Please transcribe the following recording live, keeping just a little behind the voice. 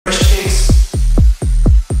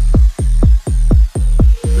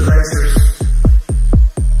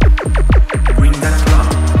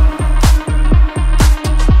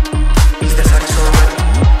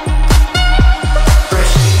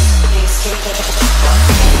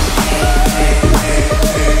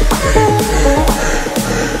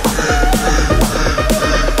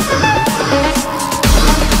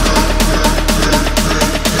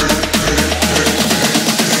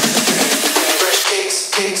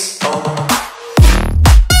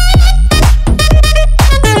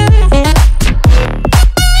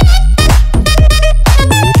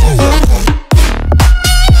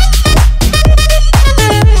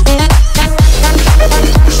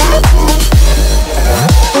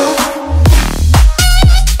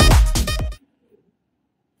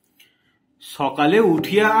সকালে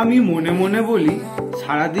উঠিয়া আমি মনে মনে বলি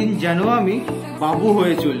সারাদিন যেন আমি বাবু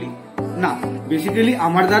হয়ে চলি। না, বেসিক্যালি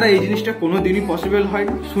আমার দ্বারা এই জিনিসটা কোনোদিনই পসিবল হয়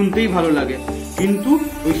না, শুনতেই ভালো লাগে, কিন্তু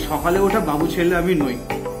ওই সকালে ওঠা বাবু ছেলে আমি নই।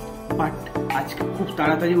 বাট আজকে খুব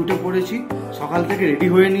তাড়াতাড়ি উঠে পড়েছি, সকাল থেকে রেডি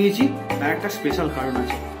হয়ে নিয়েছি। তার একটা স্পেশাল কারণ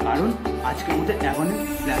আছে, কারণ আজকের মধ্যে অ্যাগনের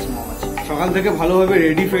ফ্ল্যাশ মব আছে। সকাল থেকে ভালোভাবে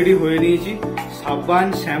রেডি ফেডি হয়ে নিয়েছি, সাবান,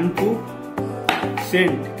 শ্যাম্পু,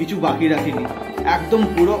 সেন্ট কিছু বাকি রাখিনি, একদম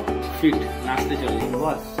পুরো ফিট, নাচতে চলি।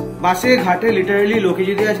 বাসে ঘাটে লিটারালি লোকে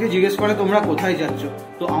যদি আজকে জিজ্ঞেস করে তোমরা কোথায় যাচ্ছ,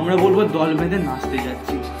 তো আমরা বলবো দল বেঁধে নাচতে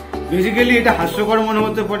যাচ্ছি। বেসিক্যালি এটা হাস্যকর মনে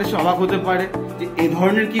হতে পারে, অবাক হতে পারে যে এ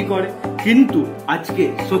ধরনের কি করে, কিন্তু আজকে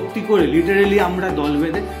সত্যি করে লিটারালি আমরা দল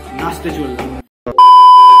বেঁধে নাচতে চললাম।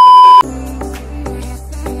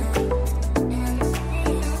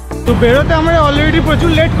 তো বেরোতে আমরা অলরেডি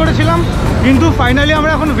প্রচুর লেট করেছিলাম, কিন্তু ফাইনালি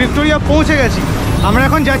আমরা এখন ভিক্টোরিয়া পৌঁছে গেছি। আমরা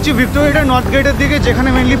এখন যাচ্ছি ভিক্টোরিয়ার নর্থ গেটের দিকে, যেখানে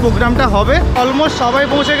মেনলি প্রোগ্রামটা হবে। অলমোস্ট সবাই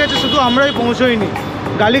পৌঁছে গেছে, শুধু আমরাই পৌঁছোইনি।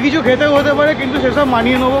 গালি কিছু খেতেও হতে পারে, কিন্তু সেসব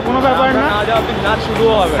মানিয়ে নেবো, কোনো ব্যাপার না। নাচ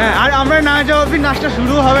শুরুও হবে, হ্যাঁ, আর আমরা না যাওয়া অবধি নাচটা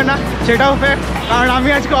শুরুও হবে না, সেটাও ফ্যাক্ট, কারণ আমি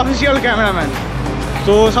আজকে অফিসিয়াল ক্যামেরাম্যান।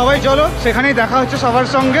 তো সবাই চলো, সেখানেই দেখা হচ্ছে সবার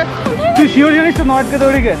সঙ্গে। তুই শিওর জানিস তো নর্থ গেট?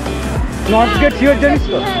 ওদিকে নর্থ গেট শিওর জানিস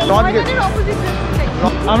তো? নর্থ গেট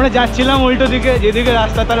আমরা যাচ্ছিলাম উল্টো দিকে, যেদিকে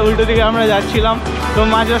রাস্তা তার উল্টো দিকে আমরা যাচ্ছিলাম। তো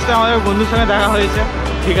মাঝ রাস্তায় আমাদের বন্ধুর সঙ্গে দেখা হয়েছে।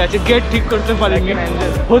 ঠিক আছে, গেট ঠিক করতে পারে,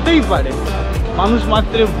 হতেই পারে, মানুষ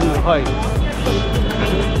মাত্রে ভুল হয়।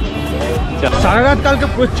 সারা রাত কালকে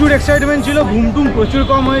প্রচুর এক্সাইটমেন্ট ছিল, ঘুমটুম প্রচুর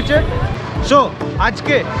কম হয়েছে। সো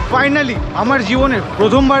আজকে ফাইনালি আমার জীবনের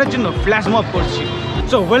প্রথমবারের জন্য ফ্ল্যাশ মব করছি।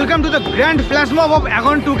 So welcome to the grand flash mob of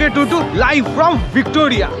AGON 2K22 live from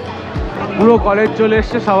Victoria. পুরো কলেজ চলে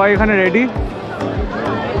এসছে, সবাই এখানে রেডি,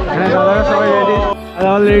 দাদারা সবাই রেডি,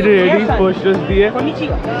 অলরেডি রেডি পোস্ট দিয়ে।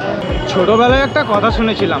 ছোটবেলায় একটা কথা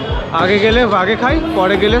শুনেছিলাম, আগে গেলে বাগে খাই,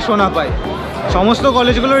 পরে গেলে সোনা পাই। সমস্ত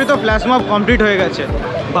কলেজগুলোরই তো ফ্ল্যাশ মব কমপ্লিট হয়ে গেছে,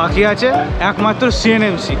 বাকি আছে একমাত্র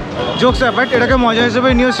CNMC। জোকস অ্যাপার্ট, এটাকে মজা হিসেবে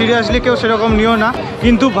নিও, সিরিয়াসলি কেউ সেরকম নিও না,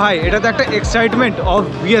 কিন্তু ভাই এটাতে একটা এক্সাইটমেন্ট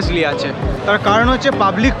অবভিয়াসলি আছে। তার কারণ হচ্ছে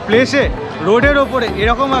পাবলিক প্লেসে রোডের ওপরে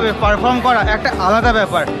এরকমভাবে পারফর্ম করা একটা আলাদা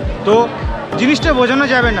ব্যাপার। তো জিনিসটা বোঝানো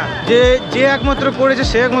যাবে না, যে একমাত্র করেছে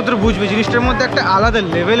সে একমাত্র বুঝবে। জিনিসটার মধ্যে একটা আলাদা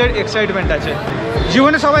লেভেলের এক্সাইটমেন্ট আছে।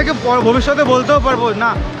 জীবনে সবাইকে ভবিষ্যতে বলতেও পারবো না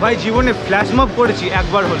ভাই জীবনে ফ্ল্যাশ মব করেছি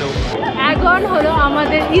একবার হলেও। AGON হলো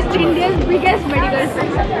আমাদের ইস্ট ইন্ডিয়ার বিগেস্ট মেডিকেল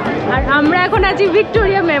সেন্টার, আর আমরা এখন আছি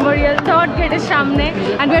ভিক্টোরিয়া মেমোরিয়াল নর্থ গেটের সামনে,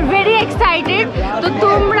 and we are very excited. তো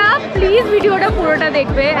তোমরা প্লিজ ভিডিওটা পুরোটা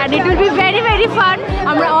দেখবে, and it will be very very fun.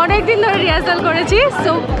 আমরা অনেক দিন ধরে রিহার্সাল করেছি,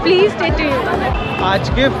 সো প্লিজ স্টে টিউনড।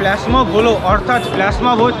 আজকে ফ্ল্যাশ মব হলো, অর্থাৎ ফ্ল্যাশ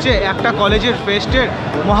মব হচ্ছে একটা কলেজের ফেস্টের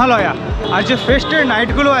মহালয়া। আর যে ফেস্টের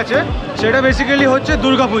নাইটগুলো আছে সেটা বেসিক্যালি হচ্ছে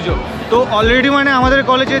দুর্গাপুজো। তো অলরেডি মানে আমাদের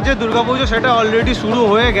কলেজের যে দুর্গাপুজো সেটা অলরেডি শুরু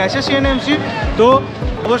হয়ে গেছে CNMC। তো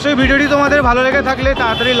অবশ্যই ভিডিওটি তোমাদের ভালো লেগে থাকলে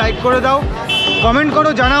তাড়াতাড়ি লাইক করে দাও, কমেন্ট করো,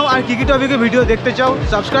 জানাও আর কী টপিকে ভিডিও দেখতে চাও,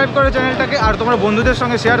 সাবস্ক্রাইব করো চ্যানেলটাকে, আর তোমরা বন্ধুদের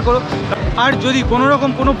সঙ্গে শেয়ার করো। আর যদি কোনো রকম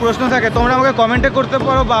কোনো প্রশ্ন থাকে তোমরা আমাকে কমেন্টে করতে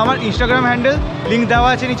পারো, বা আমার ইনস্টাগ্রাম হ্যান্ডেল লিঙ্ক দেওয়া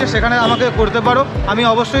আছে নিচে, সেখানে আমাকে করতে পারো। আমি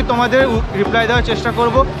অবশ্যই তোমাদের রিপ্লাই দেওয়ার চেষ্টা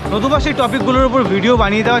করব, নতুবা সেই টপিকগুলোর উপর ভিডিও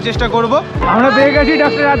বানিয়ে দেওয়ার চেষ্টা করব। আমরা পেয়ে গেছি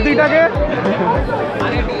ডাক্তার রাত্রিটাকে।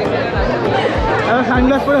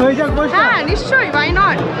 সানগ্লাস পরে হয়ে যাক বসে? হ্যাঁ নিশ্চয়ই, ওয়াই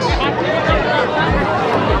নট।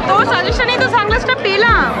 তো সাজেশনেই তো সানগ্লাসটা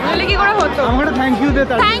পেলাম, বলে কি করে হতো। আমাকে thank you they.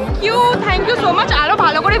 Thank you so much. আরো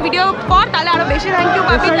ভালো করে ভিডিও কর, তাহলে আরো বেশি থ্যাংক ইউ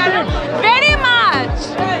পাবি। Very much.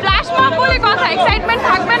 ফ্ল্যাশ মব বলে কথা, এক্সাইটমেন্ট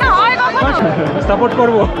থাকবে না হয় কখনো। সাপোর্ট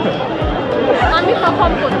করব, আমি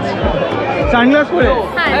পারফর্ম করছি সানগ্লাস পরে।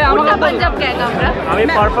 হ্যাঁ, আমরা পাঞ্জাব গ্যাং, আমি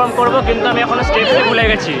পারফর্ম করব, কিন্তু আমি এখন স্টেজে ভুলে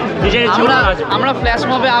গেছি। আমরা ফ্ল্যাশ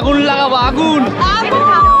মবে আগুন লাগাবো, আগুন।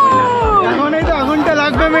 এখন এই তো আগুনটা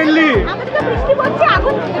লাগবে মেনলি।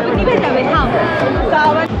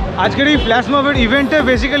 আজকের এই ফ্ল্যাশ মবের ইভেন্টে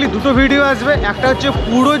বেসিক্যালি দুটো ভিডিও আসবে। একটা হচ্ছে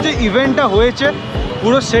পুরো যে ইভেন্টটা হয়েছে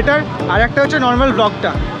পুরো সেটার, আর একটা হচ্ছে নর্মাল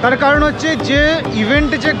ব্লগটা। তার কারণ হচ্ছে যে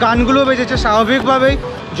ইভেন্টে যে গানগুলো বেজেছে স্বাভাবিকভাবেই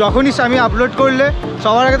যখনই আমি আপলোড করলে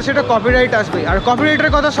সবার আগে তো সেটা কপিরাইট আসবে, আর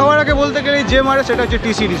কপিরাইটের কথা সবার আগে বলতে গেলে যে মারে সেটা হচ্ছে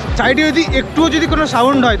টি সিরিজ। সাইডে যদি একটুও যদি কোনো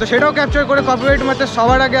সাউন্ড হয় তো সেটাও ক্যাপচার করে কপিরাইট মারতে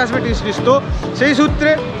সবার আগে আসবে টি সিরিজ। তো সেই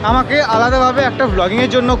সূত্রে আমাকে আলাদাভাবে একটা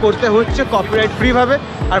ব্লগিংয়ের জন্য করতে হচ্ছে কপিরাইট ফ্রিভাবে,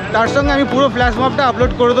 আর তার সঙ্গে আমি পুরো ফ্ল্যাশ মবটা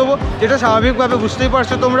আপলোড করে দেবো, যেটা স্বাভাবিকভাবে বুঝতেই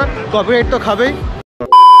পারছো তোমরা, কপিরাইট তো খাবেই।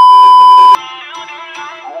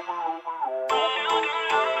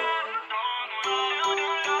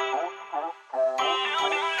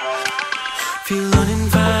 Feel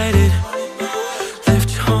uninvited,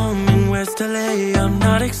 left home in West LA, I'm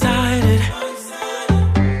not excited,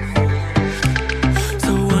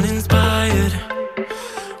 so uninspired,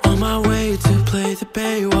 on my way to play the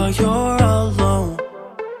bay while you're all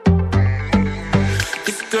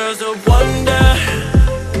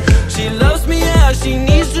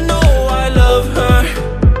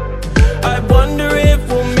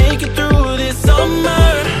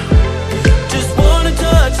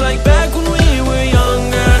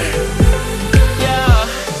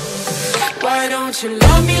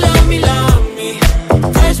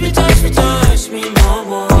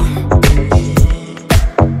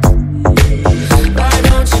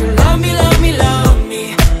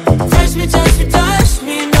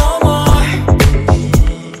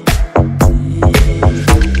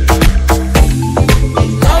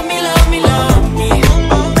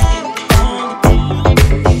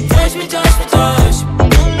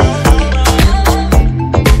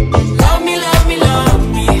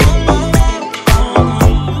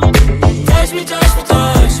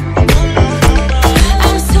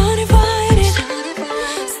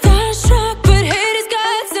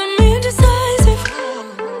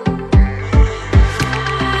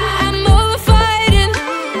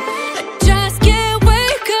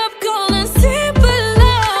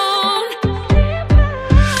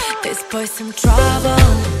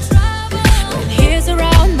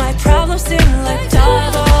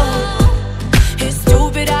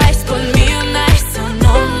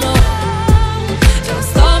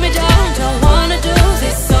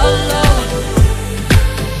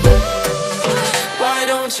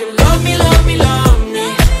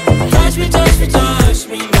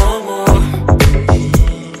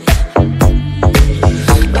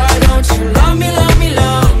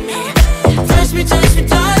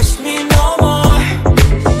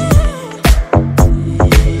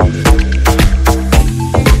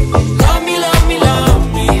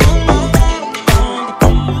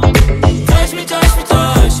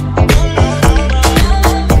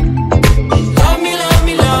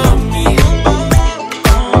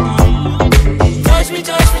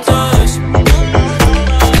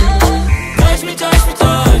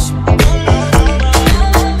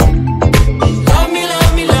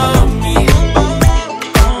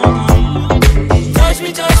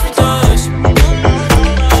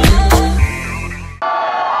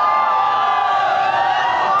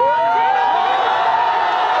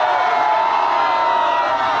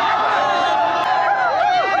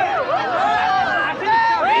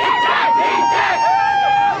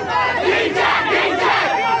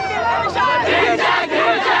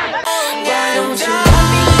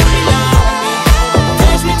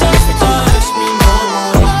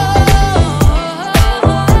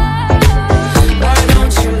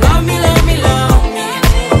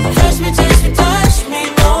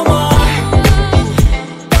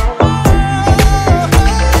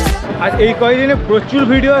এই কয়েকদিনে প্রচুর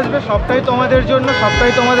ভিডিও আসবে, সবটাই তোমাদের জন্য,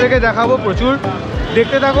 সবটাই তোমাদেরকে দেখাবো। প্রচুর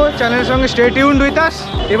দেখতে থাকো, চ্যানেলের সঙ্গে স্টে টিউনড উইথ আস।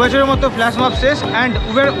 এবছরের মতো ফ্ল্যাশ মব শেষ and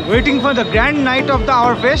we are waiting for the grand night of the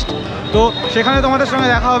our fest. তো সেখানে তোমাদের সঙ্গে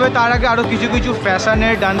দেখা হবে। তার আগে আরও কিছু কিছু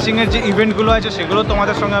ফ্যাশনের, ডান্সিংয়ের যে ইভেন্টগুলো আছে সেগুলো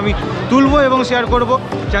তোমাদের সঙ্গে আমি তুলবো এবং শেয়ার করব।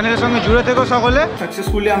 চ্যানেলের সঙ্গে জুড়ে থেকো সকলে।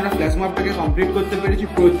 সাকসেসফুলি আমরা ফ্ল্যাশ মবটাকে কমপ্লিট করতে পেরেছি।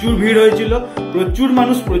 প্রচুর ভিড় হয়েছিল, প্রচুর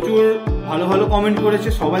মানুষ প্রচুর ভালো ভালো কমেন্ট করেছে,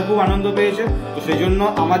 সবাই খুব আনন্দ পেয়েছে। তো সেই জন্য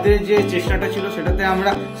আমাদের যে চেষ্টাটা ছিল সেটাতে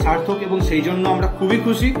আমরা সার্থক এবং সেই জন্য আমরা খুবই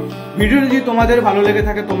খুশি। ভিডিও যদি তোমাদের ভালো লেগে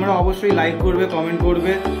থাকে তোমরা অবশ্যই লাইক করবে, কমেন্ট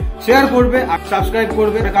করবে, শেয়ার করবে আর সাবস্ক্রাইব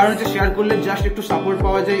করবে। কারণ হচ্ছে শেয়ার করলে জাস্ট একটু সাপোর্ট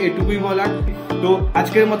পাওয়া যায়, এটুকুই বলার। তো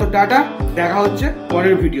আজকের মতো টাটা, দেখা হচ্ছে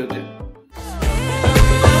পরের ভিডিওতে।